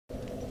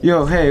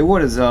Yo, hey,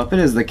 what is up? It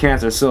is the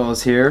Cancer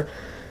Souls here,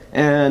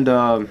 and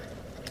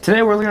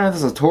today we're looking at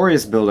this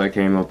artorias build I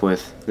came up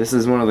with. This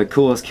is one of the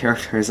coolest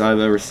characters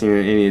I've ever seen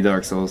in any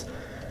Dark Souls.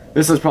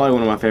 This is probably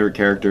one of my favorite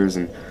characters,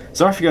 and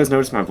sorry if you guys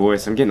noticed my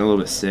voice. I'm getting a little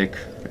bit sick,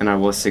 and I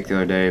was sick the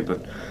other day,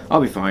 but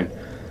I'll be fine.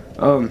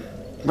 But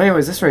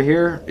anyways, this right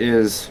here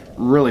is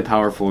really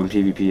powerful in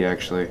PvP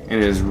actually, and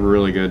it is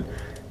really good.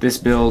 This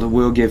build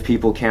will give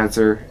people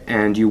cancer,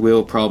 and you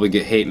will probably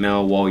get hate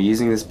mail while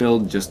using this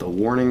build, just a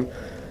warning.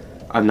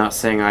 I'm not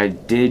saying I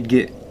didn't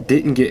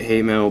get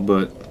hate mail,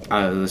 but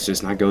let's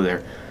just not go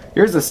there.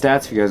 Here's the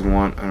stats if you guys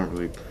want. I don't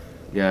really,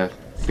 yeah.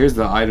 Here's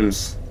the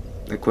items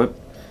equipped.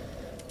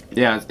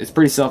 Yeah, it's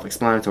pretty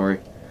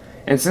self-explanatory.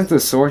 And since the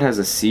sword has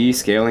a C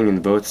scaling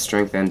in both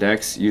strength and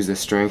dex, use the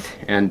strength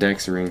and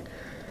dex ring.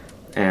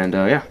 And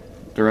yeah,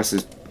 the rest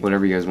is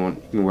whatever you guys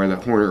want. You can wear the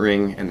hornet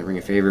ring and the ring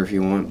of favor if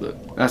you want,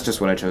 but that's just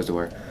what I chose to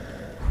wear.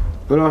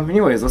 But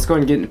anyways, let's go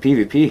ahead and get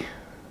into PvP.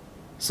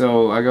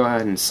 So I go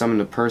ahead and summon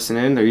the person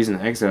in. They're using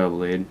the exile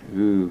blade.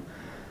 Ooh,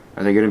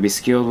 are they gonna be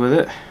skilled with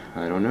it?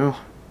 I don't know.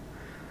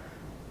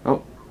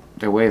 Oh,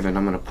 they're waving.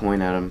 I'm gonna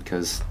point at them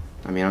because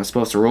I mean I'm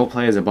supposed to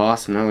roleplay as a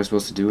boss. I'm not really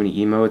supposed to do any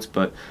emotes,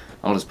 but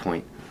I'll just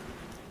point.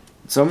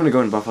 So I'm gonna go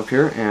ahead and buff up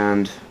here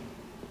and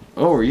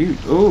oh, you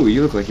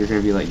look like you're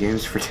gonna be like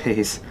games for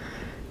days.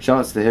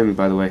 Shoutouts to him,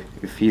 by the way.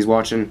 If he's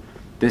watching,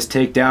 this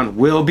takedown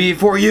will be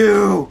for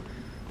you.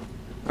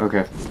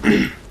 Okay.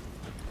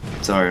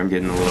 Sorry, I'm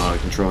getting a little out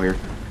of control here.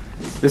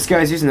 This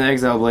guy's using the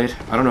exile blade.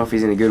 I don't know if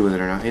he's any good with it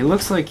or not. It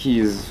looks like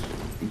he's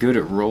good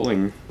at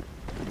rolling,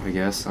 I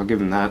guess. I'll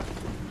give him that.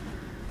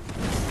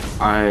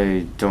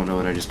 I don't know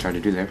what I just tried to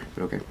do there,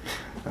 but okay.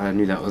 I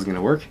knew that was going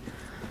to work.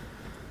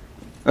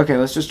 Okay,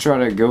 let's just try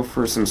to go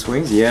for some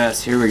swings.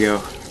 Yes, here we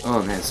go.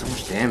 Oh man, so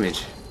much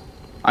damage.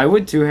 I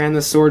would two-hand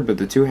this sword, but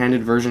the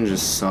two-handed version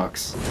just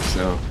sucks.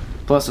 So,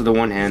 plus with the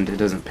one hand, it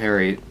doesn't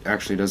parry. It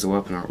actually does the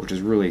weapon art, which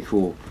is really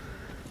cool.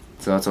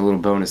 So that's a little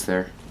bonus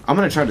there. I'm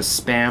going to try to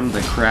spam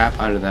the crap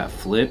out of that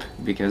flip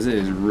because it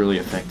is really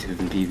effective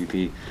in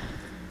PvP.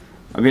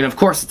 I mean, of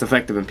course it's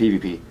effective in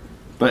PvP,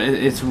 but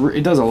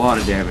it does a lot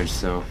of damage,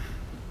 so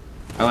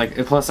I like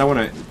it. Plus I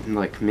want to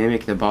like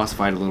mimic the boss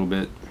fight a little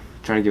bit,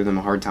 trying to give them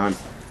a hard time.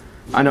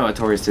 I know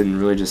Artorias didn't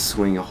really just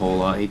swing a whole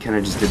lot. He kind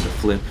of just did the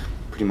flip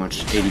pretty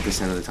much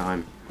 80% of the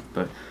time.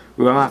 But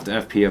I'm going to have to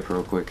FP up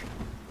real quick.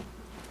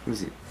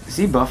 Is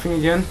he buffing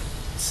again?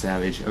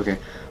 Savage. Okay.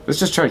 Let's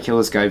just try to kill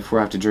this guy before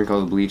I have to drink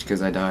all the bleach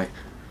because I die.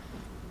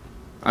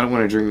 I don't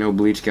want to drink no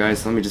bleach,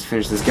 guys. Let me just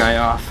finish this guy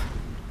off.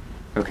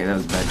 Okay, that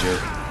was a bad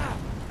joke.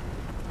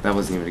 That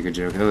wasn't even a good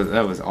joke.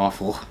 That was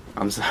awful.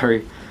 I'm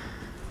sorry.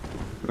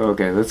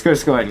 Okay, let's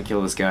just go ahead and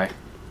kill this guy.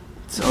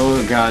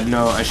 Oh god,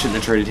 no, I shouldn't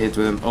have traded hits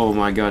with him. Oh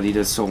my god, he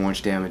does so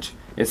much damage.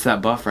 It's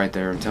that buff right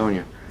there, I'm telling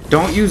you.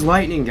 Don't use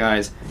lightning,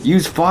 guys.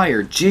 Use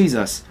fire.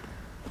 Jesus.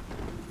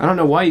 I don't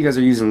know why you guys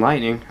are using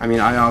lightning. I mean,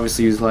 I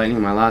obviously used lightning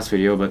in my last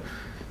video, but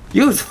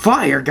use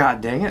fire,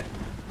 god dang it.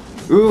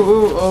 Ooh,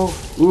 ooh,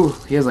 oh, ooh,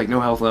 he has like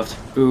no health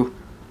left. Ooh.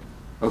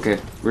 Okay,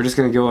 we're just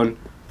gonna go in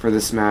for the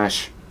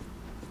smash.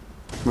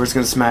 We're just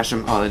gonna smash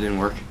him. Oh, that didn't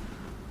work.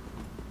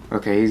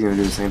 Okay, he's gonna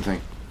do the same thing.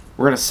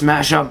 We're gonna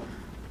smash him.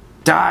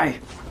 Die!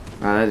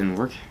 That didn't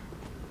work.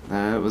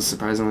 That was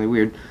surprisingly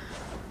weird.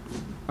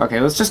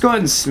 Okay, let's just go ahead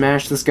and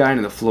smash this guy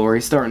into the floor.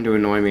 He's starting to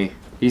annoy me.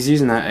 He's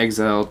using that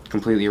exile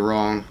completely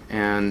wrong,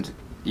 and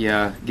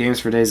yeah, Games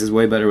for Days is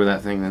way better with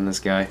that thing than this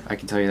guy. I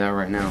can tell you that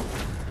right now.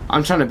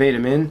 I'm trying to bait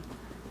him in,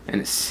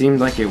 and it seemed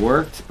like it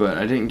worked, but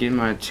I didn't get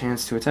my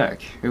chance to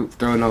attack. Ooh,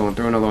 throw another one,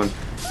 throw another one.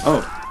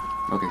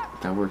 Oh, okay,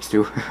 that works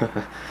too.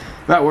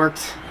 That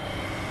worked.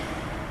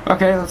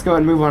 Okay, let's go ahead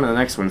and move on to the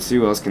next one, see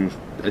who else can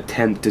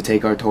attempt to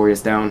take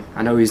Artorias down.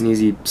 I know he's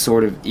an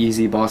sort of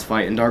easy boss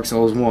fight in Dark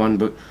Souls 1,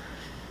 but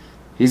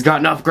he's got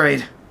an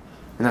upgrade,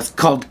 and that's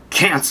called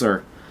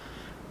Cancer.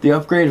 The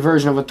upgraded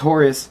version of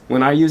Artorias,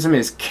 when I use him,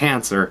 is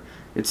Cancer.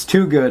 It's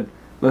too good.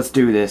 Let's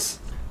do this.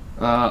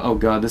 Oh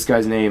god, this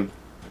guy's name.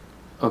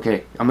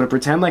 Okay, I'm gonna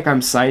pretend like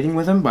I'm siding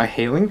with him by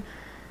hailing.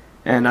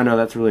 And I know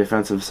that's really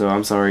offensive, so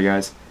I'm sorry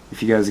guys.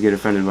 If you guys get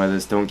offended by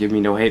this, don't give me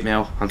no hate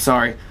mail. I'm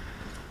sorry.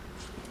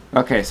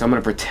 Okay, so I'm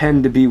gonna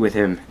pretend to be with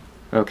him.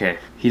 Okay,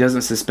 he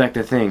doesn't suspect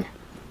a thing.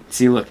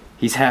 See, look,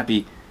 he's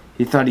happy.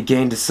 He thought he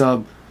gained a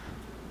sub.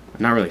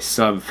 Not really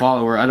sub,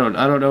 follower. I don't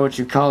know what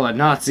you call a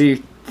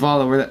Nazi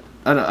follower. That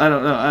I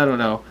don't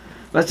know.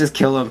 Let's just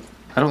kill him.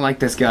 I don't like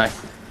this guy.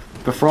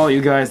 But for all you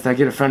guys that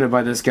get offended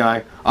by this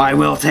guy, I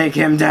will take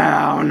him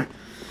down.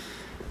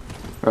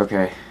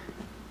 Okay.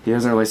 He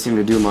doesn't really seem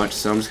to do much,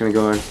 so I'm just gonna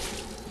go in.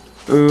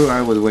 Ooh,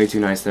 I was way too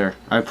nice there.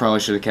 I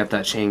probably should have kept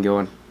that chain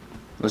going.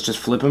 Let's just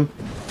flip him.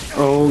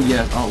 Oh,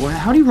 yeah. Oh,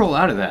 how do you roll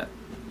out of that?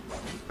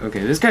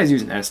 Okay, this guy's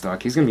using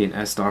S-Stock. He's gonna be an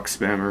S-Stock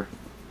spammer.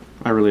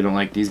 I really don't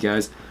like these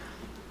guys.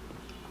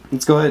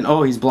 Let's go ahead.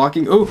 Oh, he's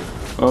blocking. Oh,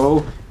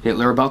 oh,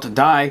 Hitler about to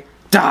die.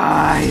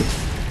 Die!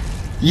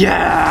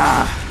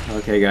 Yeah!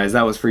 Okay, guys,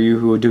 that was for you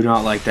who do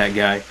not like that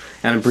guy.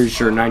 And I'm pretty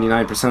sure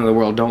 99% of the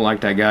world don't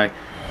like that guy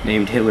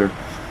named Hitler.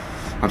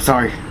 I'm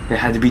sorry. It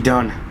had to be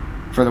done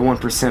for the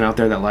 1% out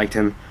there that liked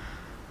him.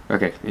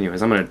 Okay,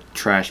 anyways, I'm gonna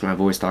trash my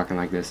voice talking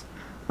like this.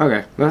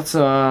 Okay, let's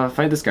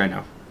fight this guy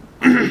now.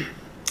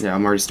 Yeah,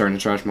 I'm already starting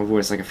to trash my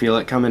voice. I can feel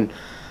it coming.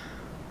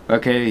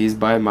 Okay, he's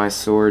by my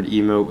sword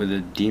emote with a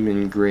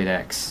demon great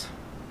axe.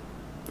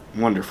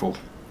 Wonderful.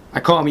 I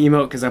call him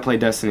emote because I play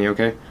Destiny,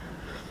 okay?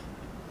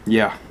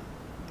 Yeah.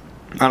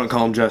 I don't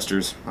call him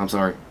gestures. I'm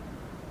sorry.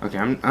 Okay,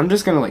 I'm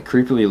just gonna like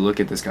creepily look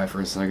at this guy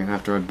for a second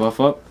after I buff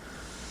up.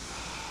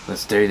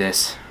 Let's do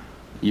this.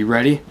 You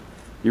ready?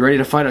 You ready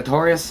to fight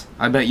Artorias?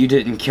 I bet you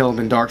didn't kill him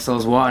in Dark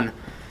Souls 1.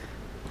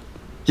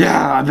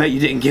 Yeah, I bet you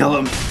didn't kill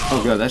him.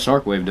 Oh god, that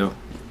shark wave though.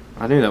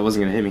 I knew that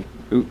wasn't gonna hit me.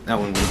 Ooh, that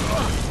one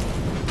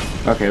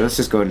was. Okay, let's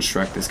just go ahead and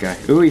Shrek this guy.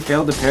 Ooh, he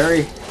failed to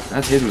parry.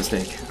 That's his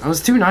mistake. I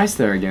was too nice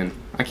there again.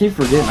 I keep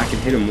forgetting I can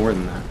hit him more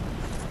than that.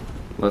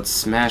 Let's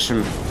smash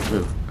him.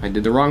 Ooh, I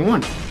did the wrong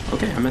one.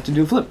 Okay, I meant to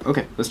do a flip.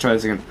 Okay, let's try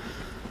this again.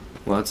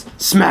 Let's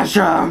smash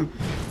him!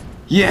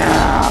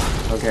 Yeah!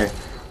 Okay,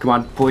 come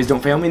on, boys,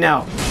 don't fail me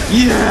now.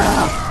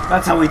 Yeah!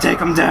 That's how we take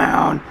him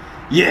down!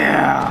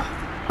 Yeah!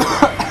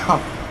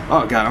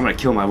 Oh god, I'm gonna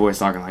kill my voice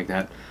talking like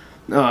that.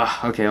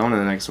 Ugh, okay, on to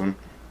the next one.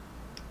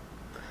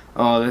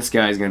 Oh, this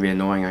guy's gonna be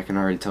annoying, I can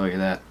already tell you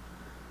that.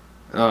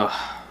 Ugh,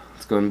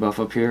 let's go ahead and buff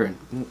up here. And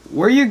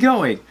where are you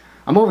going?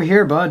 I'm over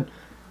here, bud.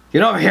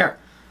 Get over here!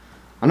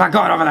 I'm not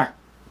going over there!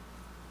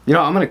 You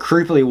know, I'm gonna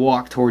creepily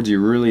walk towards you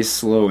really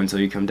slow until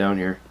you come down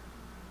here.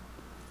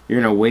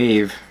 You're gonna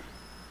wave.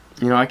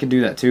 You know, I could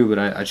do that too, but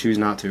I choose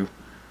not to.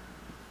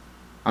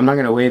 I'm not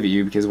gonna wave at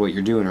you because of what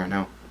you're doing right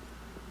now.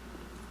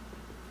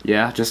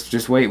 Yeah,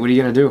 just wait. What are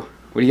you gonna do?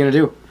 What are you gonna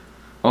do?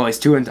 Oh,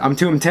 I'm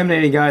too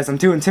intimidating, guys. I'm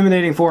too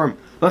intimidating for him.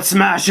 Let's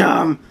smash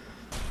him!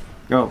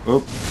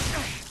 Oh,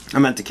 I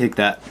meant to kick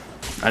that.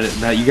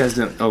 You guys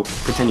didn't. Oh,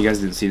 pretend you guys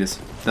didn't see this.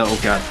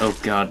 Oh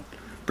god.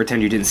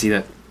 Pretend you didn't see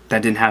that.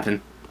 That didn't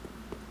happen.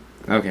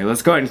 Okay,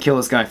 let's go ahead and kill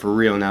this guy for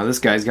real now. This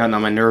guy's gotten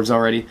on my nerves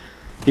already.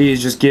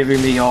 He's just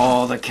giving me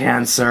all the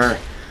cancer.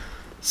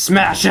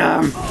 Smash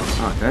him!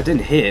 Oh, that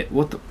didn't hit.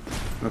 What the?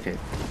 Okay,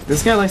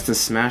 this guy likes to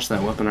smash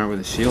that weapon art with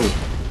a shield.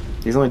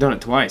 He's only done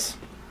it twice.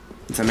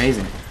 It's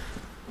amazing.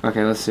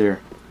 Okay, let's see here.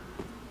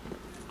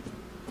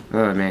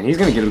 Oh man, he's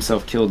gonna get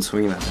himself killed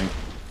swinging that thing.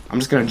 I'm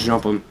just gonna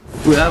jump him.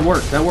 Ooh, that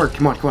worked. That worked.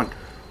 Come on.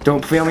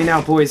 Don't fail me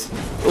now, boys.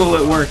 Oh,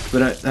 it worked,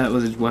 but that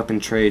was a weapon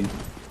trade.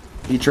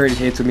 He traded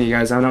hits with me,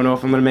 guys. I don't know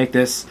if I'm gonna make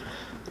this.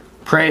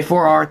 Pray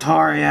for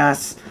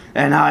artorias,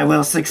 and I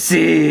will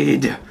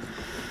succeed.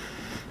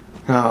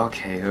 Oh,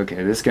 okay.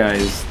 This guy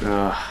is,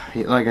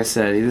 like I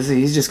said,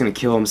 he's just gonna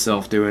kill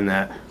himself doing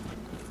that.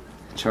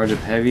 Charge up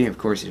heavy. Of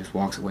course, he just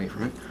walks away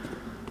from it.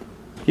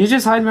 He's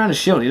just hiding behind a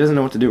shield. He doesn't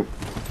know what to do.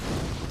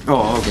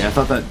 Oh, okay. I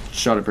thought that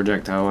shot a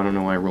projectile. I don't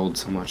know why I rolled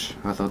so much.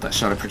 I thought that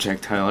shot a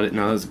projectile. I didn't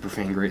know that was a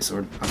profane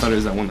greatsword. I thought it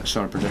was that one that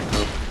shot a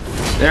projectile.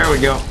 There we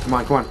go. Come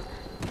on.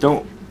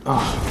 Don't.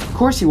 Oh, of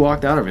course he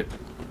walked out of it.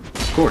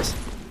 Of course.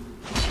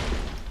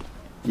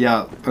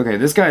 Yeah, okay,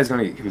 this guy is going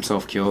to get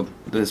himself killed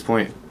at this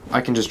point. I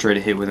can just trade a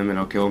hit with him and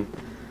I'll kill him.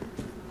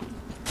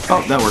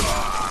 Oh, that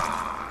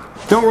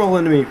worked. Don't roll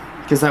into me,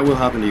 because that will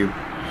happen to you.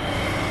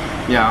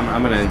 Yeah,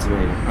 I'm going to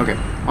intimidate him. Okay,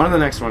 on to the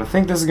next one. I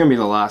think this is going to be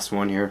the last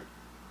one here.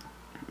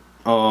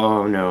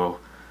 Oh, no.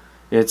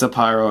 It's a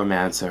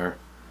pyromancer.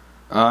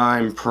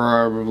 I'm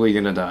probably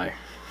going to die.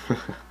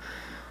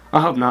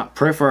 I hope not.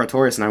 Pray for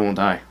Artorias and I won't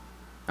die.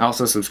 I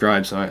also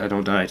subscribe so I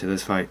don't die to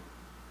this fight.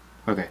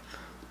 Okay.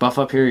 Buff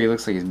up here, he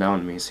looks like he's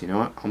bowing to me, so you know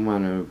what? I'm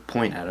gonna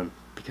point at him,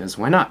 because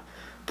why not?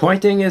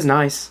 Pointing is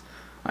nice,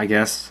 I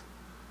guess.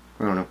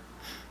 I don't know.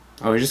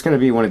 Oh, he's just gonna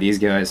be one of these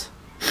guys.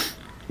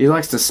 He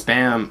likes to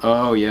spam.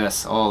 Oh,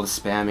 yes, all the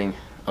spamming.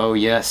 Oh,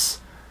 yes.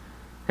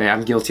 Hey,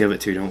 I'm guilty of it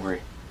too, don't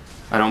worry.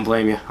 I don't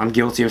blame you. I'm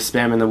guilty of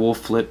spamming the wolf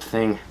flip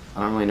thing.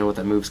 I don't really know what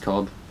that move's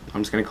called.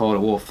 I'm just gonna call it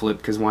a wolf flip,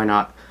 because why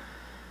not?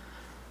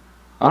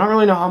 I don't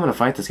really know how I'm gonna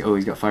fight this guy. Oh,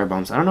 he's got fire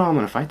bombs. I don't know how I'm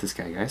gonna fight this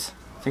guy, guys.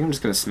 I think I'm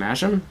just gonna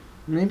smash him.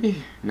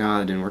 Maybe? No,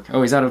 that didn't work.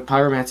 Oh, he's out of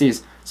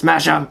pyromancies.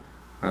 Smash him!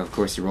 Oh, of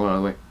course, he rolled out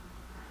of the way.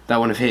 That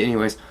wouldn't have hit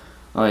anyways.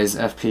 Oh, he's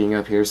FPing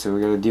up here, so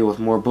we're going to deal with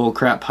more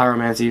bullcrap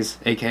pyromancies,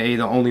 aka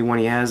the only one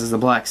he has is the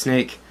black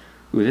snake.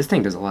 Ooh, this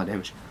thing does a lot of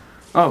damage.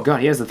 Oh, god,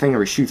 he has the thing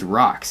where he shoots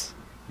rocks.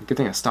 Good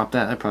thing I stopped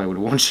that. That probably would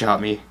have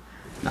one-shot me.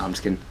 No, I'm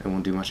just kidding. It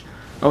won't do much.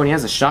 Oh, and he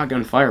has a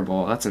shotgun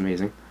fireball. That's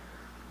amazing.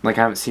 Like,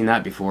 I haven't seen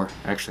that before.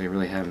 Actually, I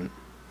really haven't.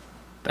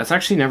 That's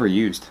actually never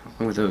used,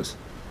 along with those.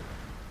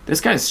 This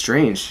guy's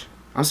strange.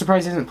 I'm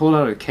surprised he hasn't pulled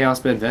out a Chaos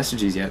Bed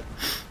Vestiges yet.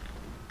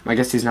 I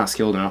guess he's not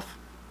skilled enough.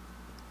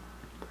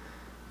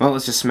 Well,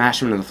 let's just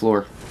smash him to the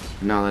floor.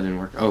 No, that didn't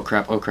work. Oh,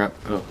 crap.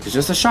 Oh, it's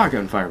just a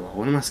shotgun fireball.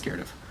 What am I scared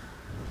of?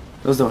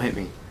 Those don't hit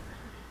me.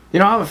 You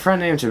know, I have a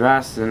friend named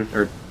Sebastian,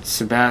 or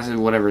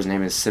Sebastian, whatever his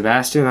name is.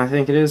 Sebastian, I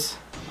think it is.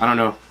 I don't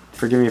know.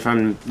 Forgive me if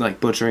I'm, like,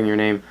 butchering your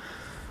name.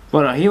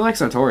 But he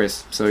likes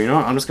Artorias, so you know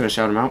what? I'm just going to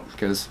shout him out,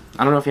 because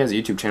I don't know if he has a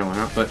YouTube channel or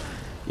not, but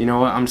you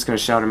know what? I'm just going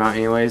to shout him out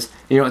anyways.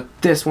 You know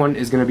what? This one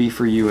is going to be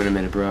for you in a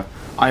minute, bro.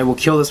 I will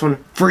kill this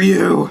one for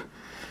you!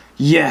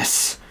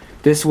 Yes!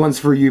 This one's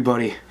for you,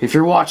 buddy. If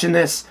you're watching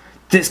this,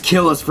 this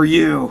kill is for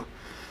you!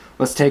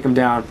 Let's take him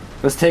down.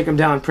 Let's take him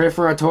down. Pray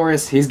for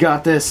Artorias. He's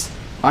got this.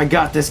 I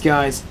got this,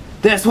 guys.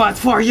 This one's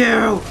for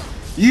you!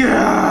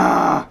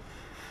 Yeah!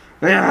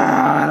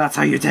 Yeah! That's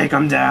how you take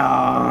him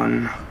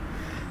down.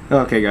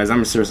 Okay, guys,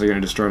 I'm seriously going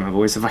to destroy my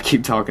voice if I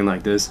keep talking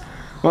like this.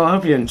 Well, I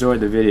hope you enjoyed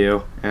the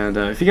video. And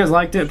if you guys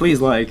liked it,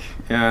 please like.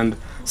 And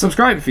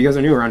subscribe if you guys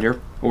are new around here.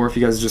 Or if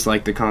you guys just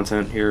like the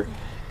content here.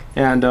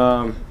 And,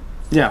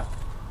 yeah.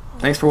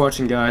 Thanks for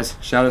watching, guys.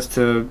 Shoutouts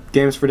to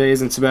Games for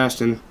Days and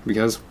Sebastian,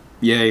 because,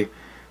 yay.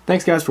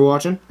 Thanks, guys, for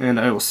watching, and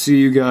I will see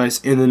you guys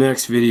in the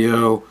next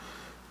video.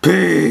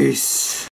 Peace!